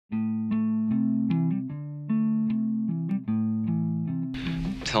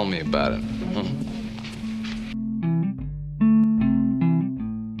Tell me about it.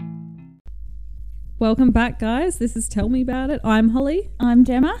 Welcome back, guys. This is Tell Me About It. I'm Holly. I'm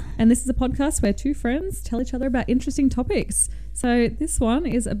Gemma. And this is a podcast where two friends tell each other about interesting topics. So this one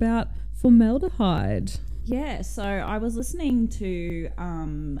is about formaldehyde. Yeah, so I was listening to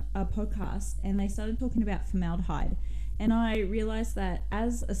a podcast and they started talking about formaldehyde. And I realised that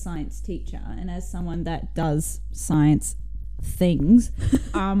as a science teacher and as someone that does science things,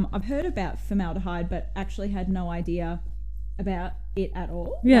 I've heard about formaldehyde but actually had no idea about it at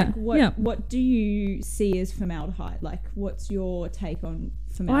all. Yeah. What do you see as formaldehyde? Like, what's your take on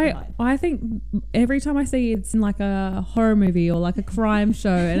formaldehyde? I think every time I see it's in like a horror movie or like a crime show,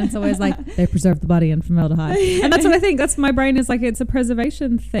 and it's always like they preserve the body in formaldehyde. And that's what I think. That's my brain is like, it's a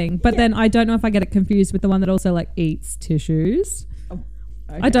preservation thing. But then I don't know if I get it confused with the one that also like eats tissues.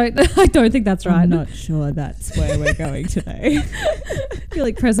 Okay. I don't think that's right. I'm not sure that's where we're going today. I feel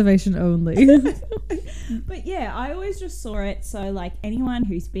like preservation only. But yeah, I always just saw it. So like anyone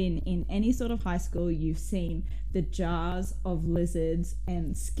who's been in any sort of high school, you've seen the jars of lizards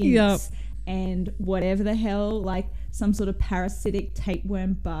and skinks and whatever the hell, like some sort of parasitic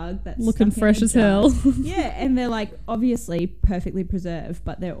tapeworm bug that's looking fresh as hell. Yeah, and they're like obviously perfectly preserved,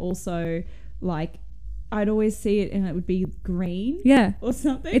 but they're also like, I'd always see it and it would be green. Yeah. Or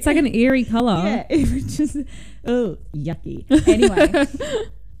something. It's like an eerie colour. Yeah. It would just, yucky. Anyway.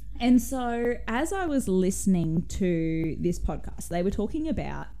 And so as I was listening to this podcast, they were talking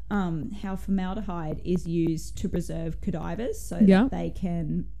about how formaldehyde is used to preserve cadavers so that they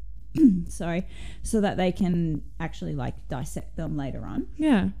can, so that they can actually like dissect them later on.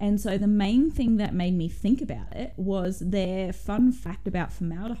 Yeah. And so the main thing that made me think about it was their fun fact about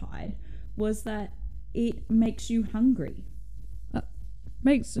formaldehyde was that it makes you hungry.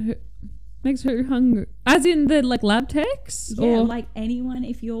 Makes who hungry? As in the like lab techs? Yeah, or? like anyone,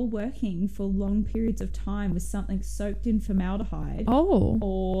 if you're working for long periods of time with something soaked in formaldehyde. Oh.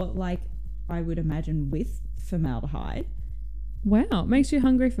 Or like, I would imagine with formaldehyde. Wow. Makes you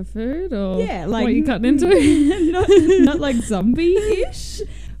hungry for food? Or yeah, like what are you cutting into? not like zombie-ish.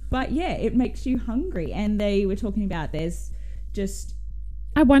 But yeah, it makes you hungry. And they were talking about there's just...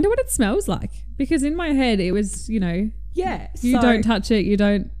 I wonder what it smells like, because in my head it was, you don't touch it, you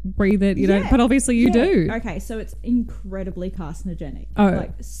don't breathe it, you don't, but obviously you do. Okay, so it's incredibly carcinogenic. Oh.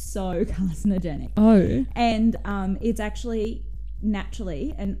 Like so carcinogenic. Oh. And it's actually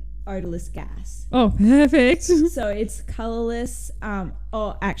naturally an odorless gas. Oh, perfect. So it's colorless.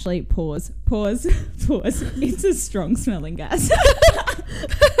 Actually, pause. It's a strong smelling gas.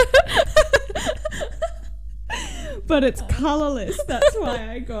 But it's colourless. That's why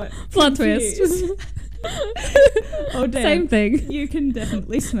I got plot twist. Oh damn! Same thing. You can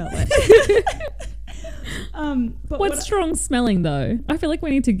definitely smell it. But what's strong smelling though? I feel like we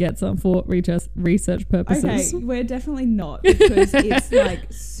need to get some for research purposes. Okay, we're definitely not, because it's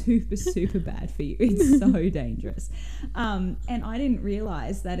like super bad for you. It's so dangerous. And I didn't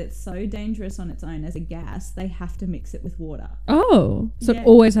realise that it's so dangerous on its own as a gas. They have to mix it with water. Oh, so it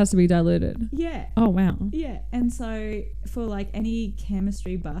always has to be diluted. Yeah. Oh wow. Yeah, and so for like any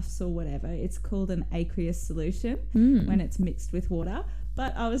chemistry buffs or whatever, it's called an aqueous solution when it's mixed with water.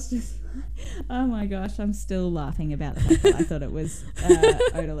 But I was just, oh my gosh, I'm still laughing about the fact that I thought it was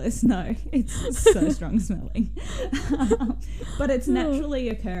odorless. No, it's so strong smelling. But it's naturally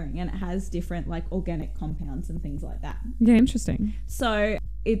occurring and it has different like organic compounds and things like that. Yeah, interesting. So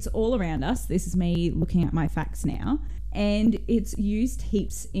it's all around us. This is me looking at my facts now. And it's used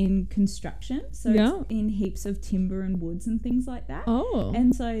heaps in construction. So it's in heaps of timber and woods and things like that. Oh.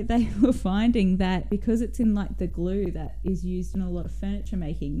 And so they were finding that because it's in like the glue that is used in a lot of furniture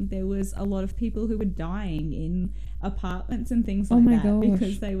making, there was a lot of people who were dying in apartments and things like that gosh.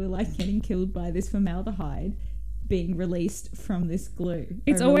 because they were like getting killed by this formaldehyde being released from this glue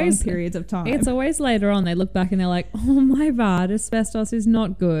over long periods of time. It's always later on they look back and they're like, oh my bad, asbestos is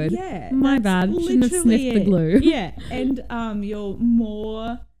not good. Yeah. My bad, shouldn't have sniffed the glue. Yeah. And you're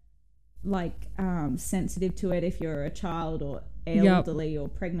more like sensitive to it if you're a child or elderly or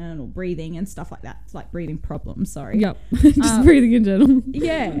pregnant or breathing and stuff like that. It's like breathing problems, sorry. Yep. Just breathing in general.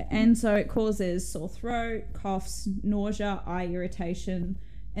 Yeah. And so it causes sore throat, coughs, nausea, eye irritation,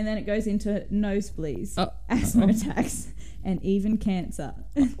 and then it goes into nosebleeds, asthma attacks, and even cancer.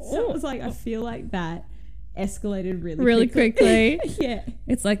 So it was like, I feel like that escalated really quickly. Yeah.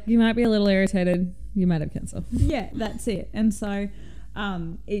 It's like you might be a little irritated, you might have cancer. Yeah, that's it. And so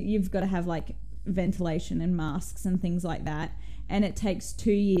you've got to have like ventilation and masks and things like that. And it takes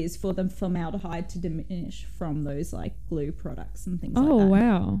 2 years for the formaldehyde to diminish from those like glue products and things like that. Oh,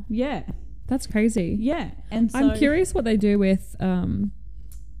 wow. Yeah. That's crazy. Yeah. And so I'm curious what they do with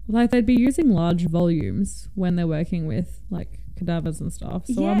like they'd be using large volumes when they're working with like cadavers and stuff.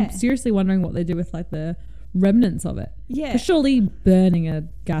 So Yeah. I'm seriously wondering what they do with like the remnants of it. Yeah. 'Cause surely burning a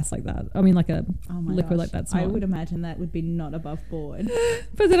gas like that, I mean like a Oh my liquid gosh. like that's I not. would imagine that would be not above board.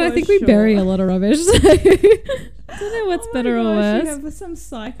 But then I for think we bury sure. a lot of rubbish. So I don't know what's Oh my better or gosh, worse. You have some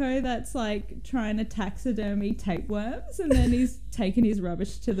psycho that's like trying to taxidermy tapeworms, and then he's taken his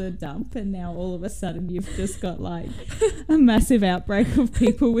rubbish to the dump, and now all of a sudden you've just got like a massive outbreak of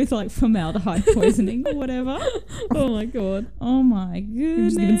people with like formaldehyde poisoning or whatever. Oh my god. Oh my You've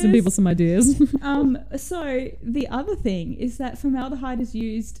goodness. just given some people some ideas. So the other thing is that formaldehyde is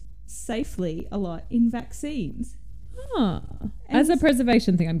used safely a lot in vaccines. Ah, as a And-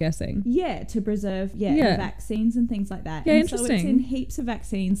 preservation thing, I'm guessing. Yeah, to preserve Yeah. vaccines and things like that. Yeah, and So it's interesting. in heaps of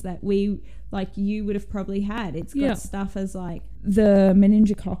vaccines that we like you would have probably had. It's got Yeah. stuff as like the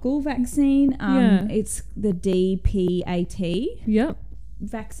meningococcal vaccine. Yeah. It's the DPAT Yep.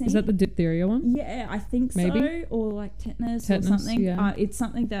 vaccine. Is that the diphtheria one? Yeah, I think Maybe. so. Or like tetanus or Tetanus, something. yeah. It's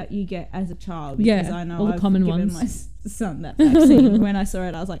something that you get as a child. Yeah, Because I know all the I've common given ones. my son that vaccine. When I saw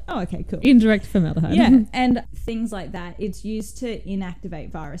it, I was like, oh, okay, cool. Indirect formaldehyde. Yeah, and things like that. It's used to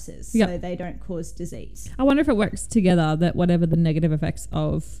inactivate viruses Yep. so they don't cause disease. I wonder if it works together that whatever the negative effects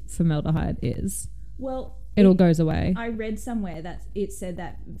of formaldehyde is, Well, it all goes away. I read somewhere that it said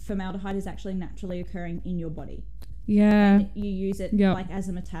that formaldehyde is actually naturally occurring in your body. Yeah. And you use it Yep. like as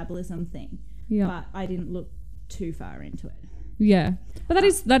a metabolism thing. Yeah. But I didn't look too far into it. Yeah. But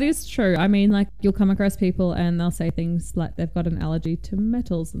that is true. I mean, like you'll come across people and they'll say things like they've got an allergy to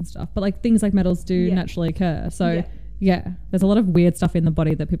metals and stuff. But like things like metals do Yeah. naturally occur. So Yeah. yeah, there's a lot of weird stuff in the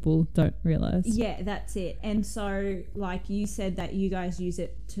body that people don't realize. Yeah, that's it. And so, like you said, that you guys use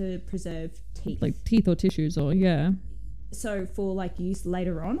it to preserve teeth. Like teeth or tissues or yeah. So for like use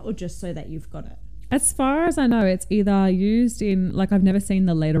later on, or just so that you've got it. As far as I know, it's either used in like I've never seen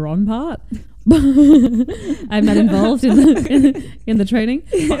the later on part. I'm not involved in the training.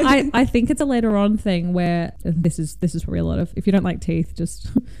 But I think it's a later on thing where this is probably a lot of if you don't like teeth, just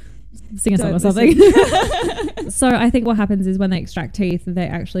sing a song or Don't something. So I think what happens is when they extract teeth, they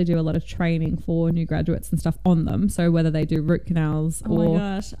actually do a lot of training for new graduates and stuff on them. So whether they do root canals Oh or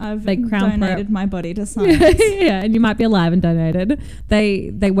my gosh, I've they crown donated prep. my body to science. yeah, and you might be alive and donated.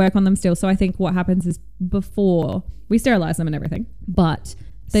 They work on them still. So I think what happens is before we sterilize them and everything, but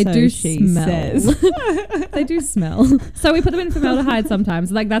they So do she smell. says. They do smell. So we put them in formaldehyde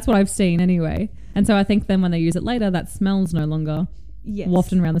sometimes. Like that's what I've seen anyway. And so I think then when they use it later, that smell's no longer Yes.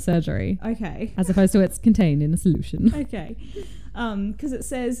 wafting around the surgery, Okay. as opposed to it's contained in a solution. Okay. Because it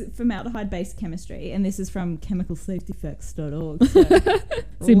says formaldehyde-based chemistry, and this is from chemicalsafetyfacts.org.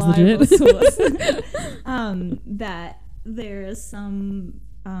 So Seems reliable legit. source. That there is some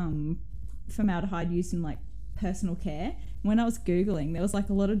formaldehyde used in like personal care. When I was Googling, there was like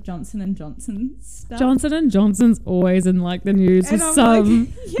a lot of Johnson & Johnson stuff. Johnson and Johnson's always in like the news And for I'm some like,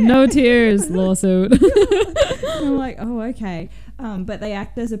 yeah. no tears lawsuit. And I'm like, oh, okay. But they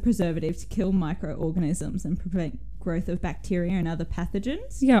act as a preservative to kill microorganisms and prevent growth of bacteria and other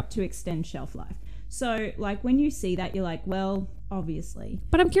pathogens Yeah. to extend shelf life. So, like, when you see that, you're like, well, obviously.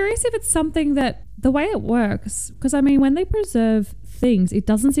 But I'm curious if it's something that the way it works, because I mean, when they preserve things, it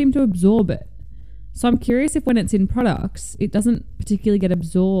doesn't seem to absorb it. So I'm curious if when it's in products, it doesn't particularly get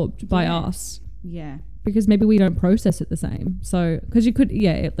absorbed by Yeah. us Yeah. because maybe we don't process it the same. So, because you could,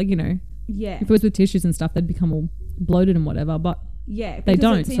 yeah, like, you know, Yeah. if it was with tissues and stuff, they'd become all bloated and whatever. But Yeah. They Because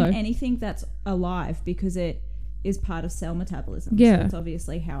don't, it's in so- anything that's alive because it is part of cell metabolism. Yeah. So it's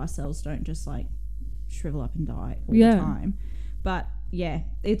obviously how our cells don't just like shrivel up and die all Yeah. the time. But yeah,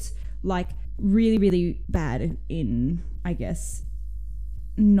 it's like really, really bad in, I guess,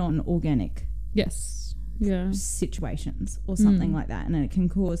 non-organic yes. Yeah. situations or something Mm. like that, and it can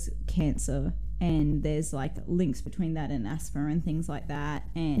cause cancer, and there's like links between that and asthma and things like that.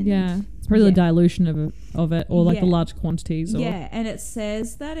 And Yeah. It's probably the yeah. dilution of it or like the Yeah. large quantities. Or, Yeah, and it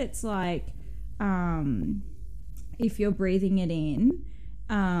says that it's like if you're breathing it in,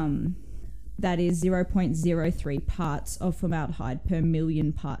 that is 0.03 parts of formaldehyde per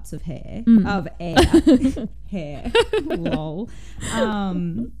million parts of hair of air. Hair. Lol.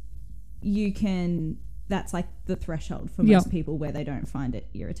 You can. That's like the threshold for most Yep. people where they don't find it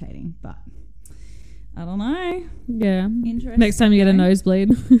irritating. But I don't know. Yeah. Interesting. Next time you get a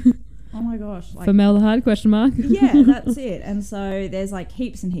nosebleed, Oh my gosh. Like, formaldehyde question mark. yeah, that's it. And so there's like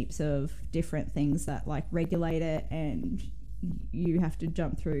heaps and heaps of different things that like regulate it, and you have to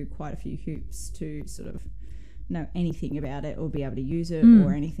jump through quite a few hoops to sort of know anything about it or be able to use it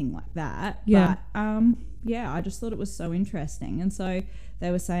or anything like that. Yeah. But yeah, I just thought it was so interesting. And so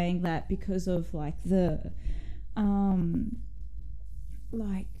they were saying that because of like the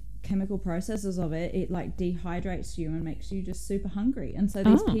like chemical processes of it, it like dehydrates you and makes you just super hungry. And so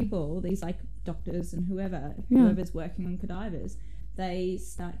these people, these like doctors and whoever's working on cadavers, they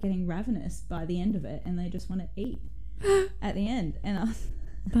start getting ravenous by the end of it, and they just want to eat at the end. And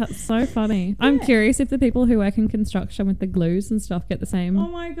that's so funny. I'm curious if the people who work in construction with the glues and stuff get the same. Oh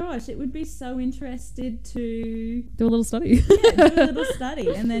my gosh, it would be so interested to do a little study. Yeah, do a little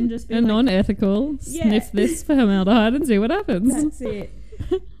study and then just be a non-ethical sniff this formaldehyde and see what happens. That's it.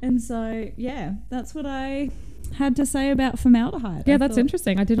 And so, yeah, that's what I had to say about formaldehyde. Yeah, that's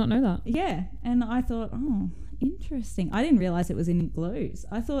interesting. I did not know that. Yeah, and I thought, oh, interesting. I didn't realize it was in glues.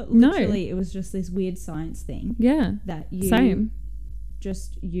 I thought literally it was just this weird science thing. Yeah. That you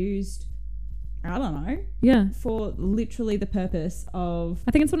just used, I don't know. Yeah. For literally the purpose of...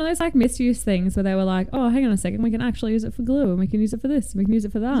 I think it's one of those like misuse things where they were like, oh, hang on a second, we can actually use it for glue and we can use it for this and we can use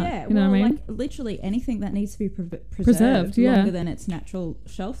it for that. Yeah, you know what I mean? Like literally anything that needs to be preserved longer than its natural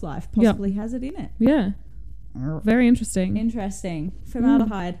shelf life possibly has it in it. Yeah. Very interesting. Interesting.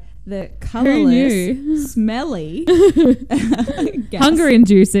 Formaldehyde, the colourless, smelly,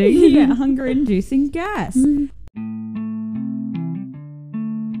 hunger-inducing. Yeah, hunger-inducing gas.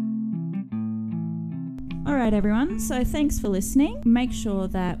 All right, everyone. So thanks for listening. Make sure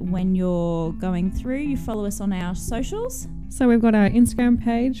that when you're going through, you follow us on our socials. So we've got our Instagram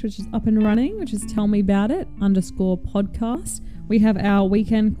page, which is up and running, which is tellmeaboutit_podcast. We have our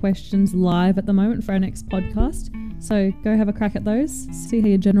weekend questions live at the moment for our next podcast. So go have a crack at those. See how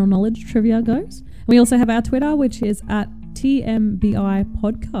your general knowledge trivia goes. We also have our Twitter, which is at TMBI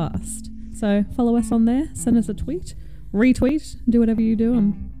Podcast. So follow us on there. Send us a tweet, retweet, do whatever you do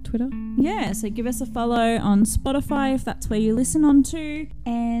on Twitter. Yeah, so give us a follow on Spotify if that's where you listen on to,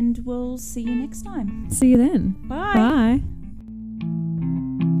 and we'll see you next time. See you then. Bye. Bye.